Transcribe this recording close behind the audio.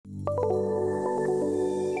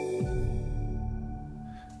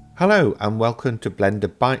Hello and welcome to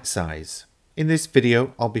Blender Bite Size. In this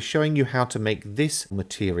video I'll be showing you how to make this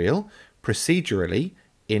material procedurally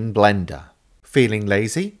in Blender. Feeling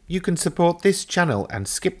lazy? You can support this channel and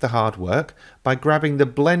skip the hard work by grabbing the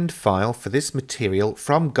blend file for this material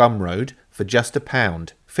from Gumroad for just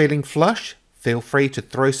 £1. Feeling flush? Feel free to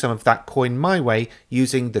throw some of that coin my way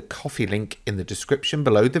using the Ko-fi link in the description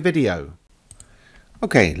below the video.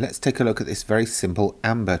 Okay, let's take a look at this very simple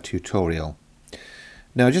Amber tutorial.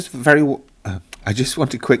 Now, I just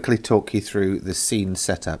want to quickly talk you through the scene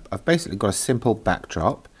setup. I've basically got a simple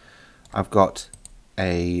backdrop. I've got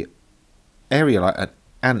an area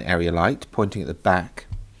light pointing at the back.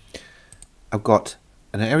 I've got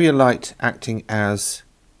an area light acting as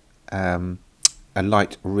a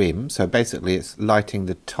light rim, so basically it's lighting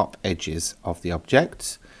the top edges of the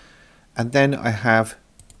objects. And then I have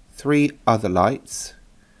 3 other lights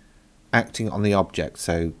acting on the object,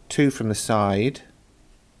 so 2 from the side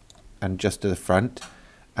and just to the front,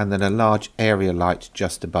 and then a large area light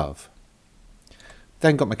just above.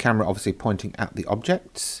 Then got my camera obviously pointing at the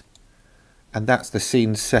objects, and that's the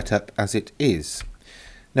scene setup as it is.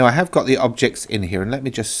 Now I have got the objects in here, and let me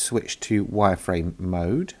just switch to wireframe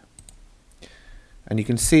mode. And you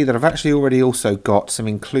can see that I've actually already also got some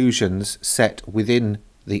inclusions set within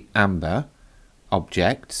the Amber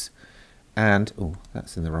objects, and oh,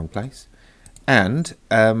 that's in the wrong place. And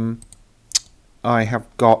I have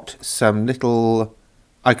got some little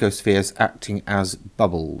icospheres acting as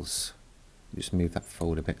bubbles. Just move that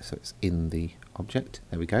forward a bit so it's in the object.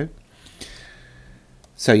 There we go.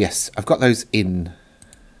 So yes, I've got those in.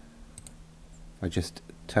 If I just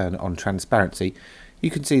turn on transparency, you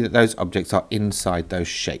can see that those objects are inside those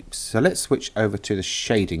shapes. So let's switch over to the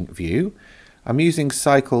shading view. I'm using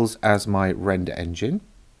Cycles as my render engine,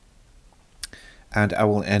 and I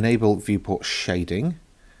will enable viewport shading,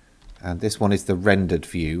 and this one is the rendered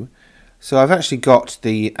view. So I've actually got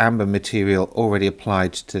the Amber material already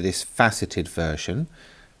applied to this faceted version,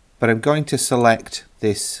 but I'm going to select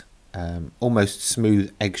this almost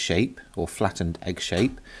smooth egg shape or flattened egg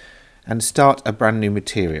shape and start a brand new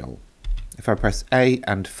material. If I press A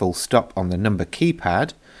and full stop on the number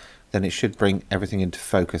keypad, then it should bring everything into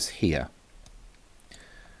focus here.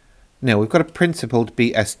 Now we've got a principled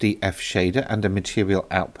BSDF shader and a material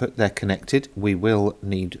output. They're connected. We will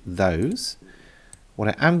need those. What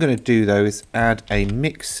I am going to do though is add a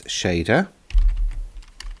mix shader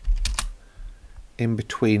in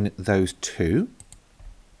between those two.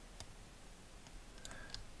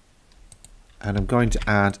 And I'm going to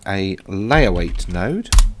add a layer weight node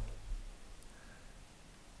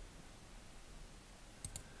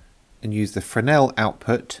and use the Fresnel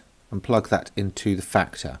output and plug that into the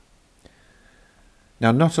factor.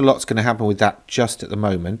 Now, not a lot's going to happen with that just at the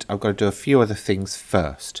moment. I've got to do a few other things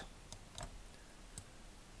first.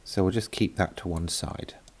 So we'll just keep that to one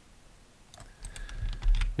side.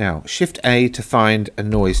 Now, Shift A to find a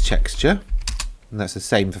noise texture. And that's the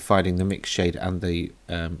same for finding the mix shade and the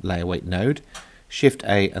layer weight node. Shift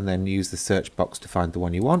A and then use the search box to find the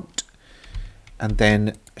one you want. And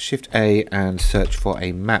then Shift A and search for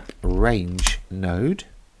a map range node.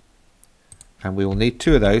 And we will need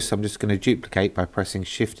 2 of those, so I'm just going to duplicate by pressing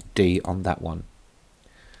Shift D on that one.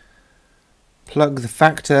 Plug the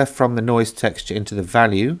factor from the noise texture into the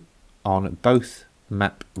value on both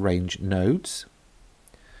map range nodes.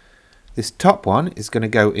 This top one is going to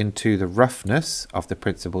go into the roughness of the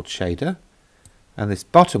principled shader, and this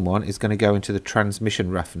bottom one is going to go into the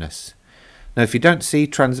transmission roughness. Now if you don't see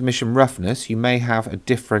transmission roughness, you may have a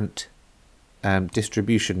different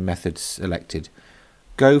distribution method selected.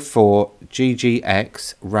 Go for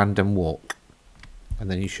GGX random walk,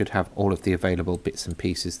 and then you should have all of the available bits and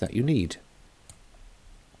pieces that you need.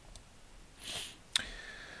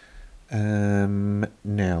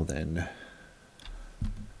 Now then,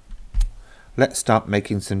 let's start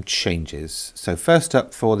making some changes. So first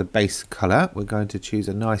up, for the base color, we're going to choose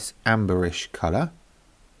a nice amberish color.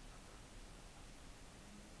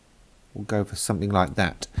 We'll go for something like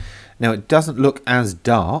that. Now it doesn't look as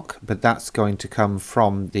dark, but that's going to come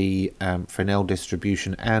from the Fresnel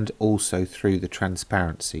distribution and also through the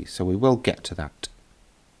transparency, so we will get to that.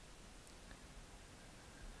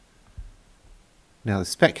 Now the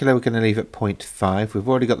specular we're going to leave at 0.5. We've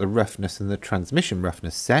already got the roughness and the transmission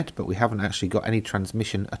roughness set, but we haven't actually got any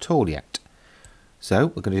transmission at all yet. So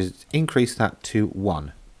we're going to increase that to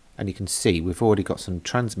 1, and you can see we've already got some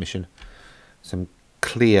transmission, some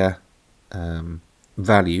clear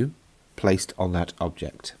value placed on that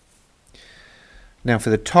object. Now for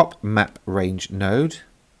the top map range node,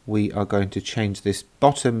 we are going to change this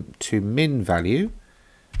bottom to min value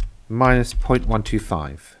minus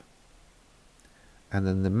 0.125. and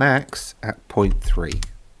then the max at 0.3.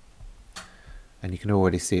 And you can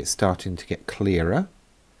already see it's starting to get clearer,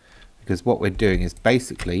 because what we're doing is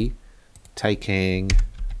basically taking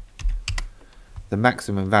the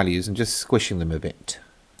maximum values and just squishing them a bit.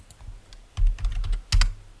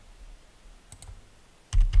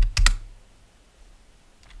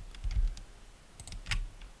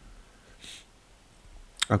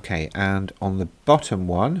 Okay, and on the bottom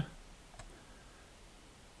one,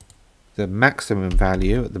 the maximum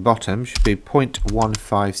value at the bottom should be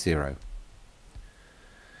 0.150.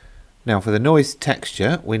 Now for the noise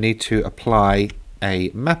texture, we need to apply a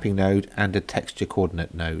mapping node and a texture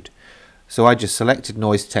coordinate node. So I just selected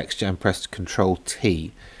noise texture and pressed Ctrl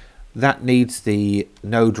T. That needs the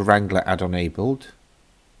Node Wrangler add-on enabled.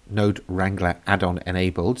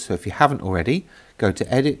 So if you haven't already, go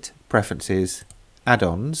to Edit, Preferences,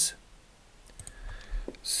 Add-ons,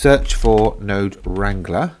 search for Node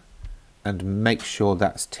Wrangler, and make sure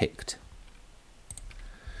that's ticked.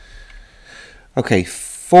 Okay,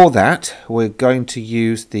 for that we're going to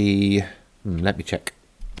use the let me check.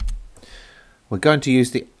 We're going to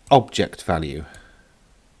use the object value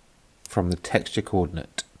from the texture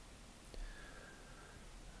coordinate.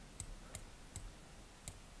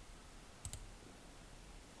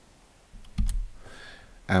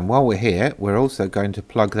 And while we're here, we're also going to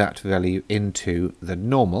plug that value into the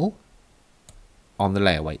normal on the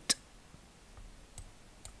layer weight.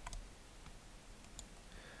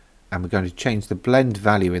 And we're going to change the blend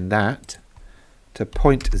value in that to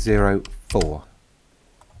 0.04. So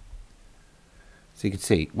you can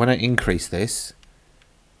see when I increase this,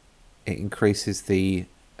 it increases the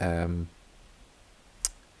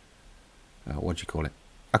what do you call it?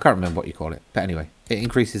 I can't remember what you call it, but anyway, it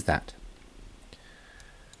increases that.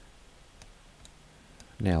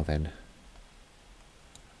 Now then,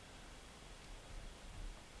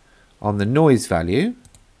 on the noise value,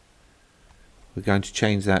 we're going to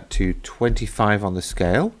change that to 25 on the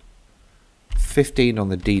scale, 15 on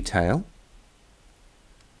the detail,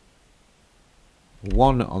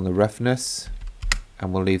 1 on the roughness,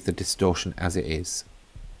 and we'll leave the distortion as it is.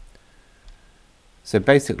 So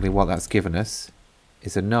basically what that's given us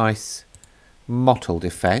is a nice mottled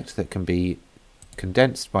effect that can be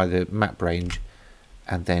condensed by the map range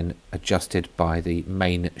and then adjusted by the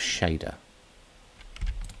main shader.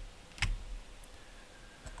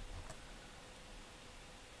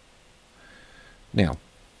 Now,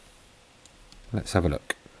 let's have a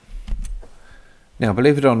look. Now,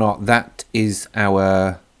 believe it or not, that is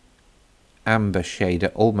our amber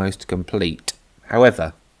shader almost complete.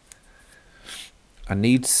 However, I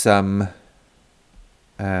need some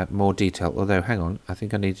more detail, although hang on, I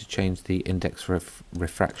think I need to change the index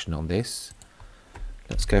refraction on this.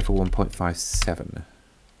 Let's go for 1.57.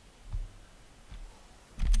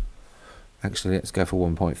 Actually, let's go for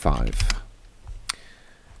 1.5.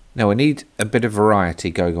 Now we need a bit of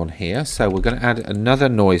variety going on here, so we're going to add another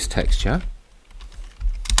noise texture.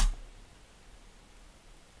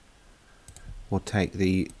 We'll take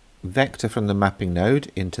the vector from the mapping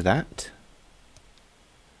node into that.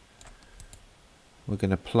 We're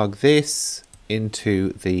going to plug this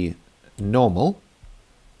into the normal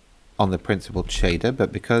on the principled shader,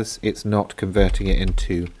 but because it's not converting it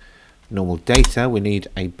into normal data, we need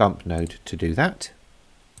a bump node to do that.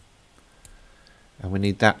 And we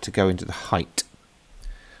need that to go into the height.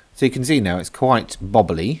 So you can see now it's quite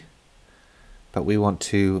bobbly, but we want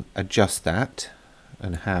to adjust that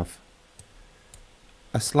and have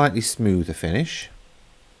a slightly smoother finish,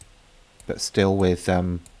 but still with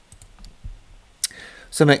some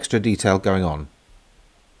extra detail going on.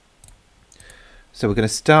 So we're going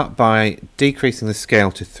to start by decreasing the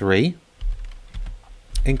scale to 3,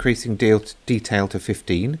 increasing detail to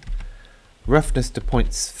 15, roughness to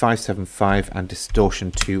 0.575 and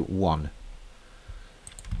distortion to 1.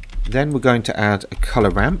 Then we're going to add a color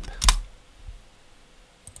ramp.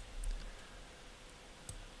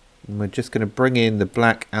 And we're just going to bring in the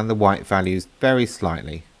black and the white values very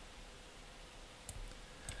slightly,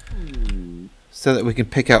 so that we can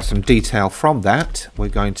pick out some detail from that. We're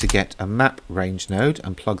going to get a map range node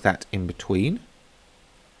and plug that in between.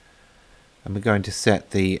 And we're going to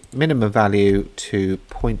set the minimum value to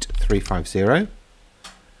 0.350,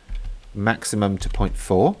 maximum to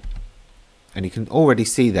 0.4. And you can already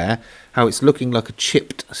see there how it's looking like a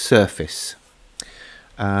chipped surface.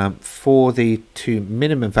 For the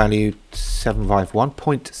minimum value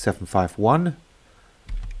 0.751,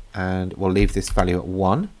 and we'll leave this value at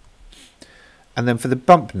 1. And then for the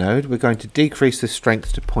bump node, we're going to decrease the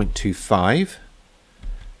strength to 0.25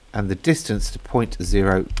 and the distance to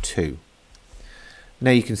 0.02.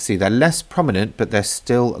 Now you can see they're less prominent, but they're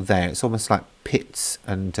still there. It's almost like pits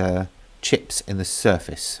and chips in the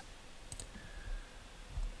surface.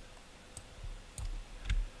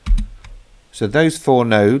 So those 4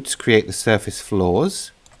 nodes create the surface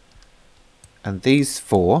floors, and these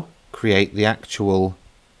 4 create the actual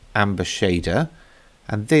amber shader,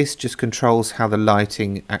 and this just controls how the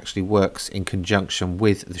lighting actually works in conjunction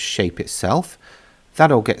with the shape itself.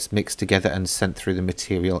 That all gets mixed together and sent through the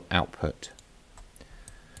material output.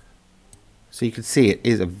 So you can see it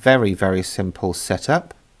is a very, very simple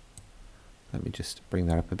setup. Let me just bring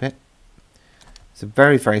that up a bit. It's a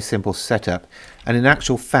very, very simple setup, and in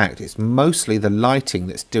actual fact it's mostly the lighting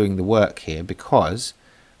that's doing the work here, because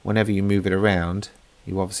whenever you move it around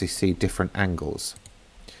you obviously see different angles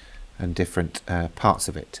and different parts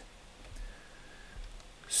of it.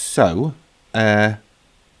 So now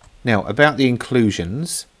about the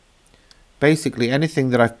inclusions, basically anything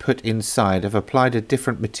that I've put inside I've applied a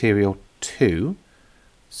different material to.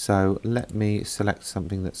 So let me select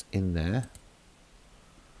something that's in there.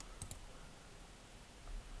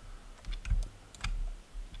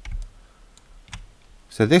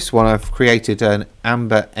 So this one I've created an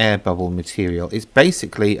amber air bubble material. It's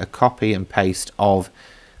basically a copy and paste of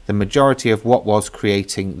the majority of what was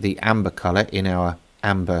creating the amber color in our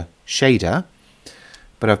amber shader,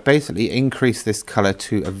 but I've basically increased this color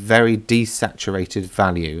to a very desaturated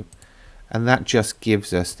value, and that just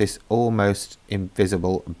gives us this almost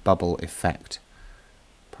invisible bubble effect.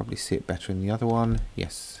 Probably see it better in the other one.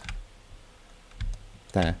 Yes,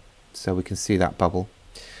 there, so we can see that bubble.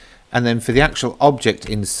 And then for the actual object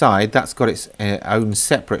inside, that's got its own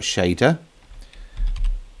separate shader,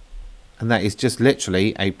 and that is just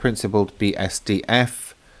literally a principled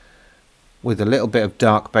BSDF with a little bit of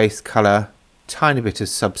dark base color, tiny bit of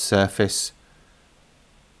subsurface,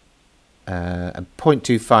 a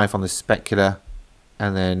 0.25 on the specular,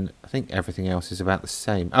 and then I think everything else is about the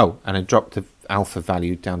same. Oh, and I dropped the alpha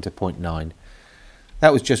value down to 0.9.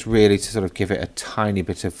 That was just really to sort of give it a tiny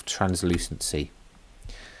bit of translucency.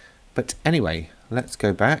 But anyway, let's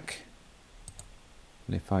go back,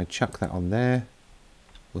 and if I chuck that on there,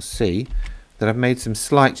 we'll see that I've made some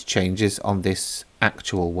slight changes on this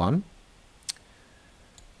actual one.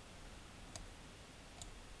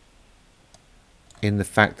 In the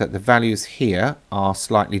fact that the values here are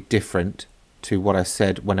slightly different to what I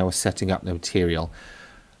said when I was setting up the material.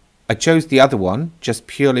 I chose the other one just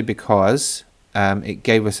purely because it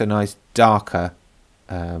gave us a nice darker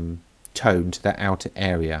tone to that outer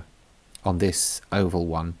area on this oval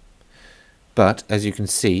one, but as you can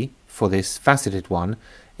see for this faceted one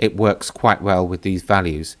it works quite well with these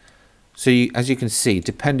values. So as you can see,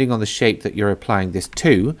 depending on the shape that you're applying this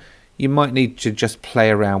to, you might need to just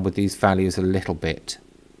play around with these values a little bit.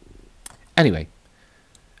 Anyway,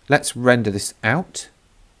 let's render this out.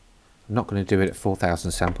 I'm not going to do it at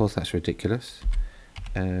 4,000 samples, that's ridiculous.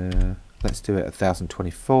 Let's do it at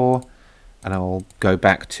 1024, and I'll go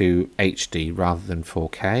back to HD rather than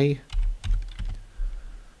 4K.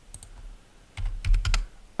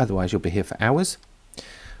 Otherwise you'll be here for hours.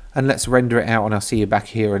 And let's render it out, and I'll see you back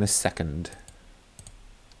here in a second.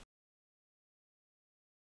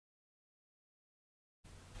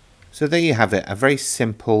 So there you have it, a very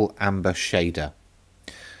simple amber shader.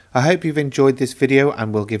 I hope you've enjoyed this video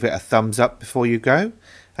and will give it a thumbs up before you go.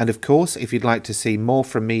 And of course, if you'd like to see more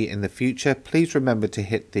from me in the future, please remember to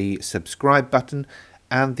hit the subscribe button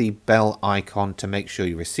and the bell icon to make sure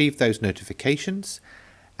you receive those notifications.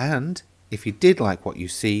 And if you did like what you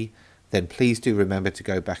see, then please do remember to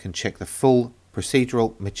go back and check the full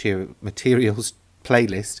procedural materials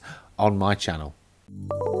playlist on my channel.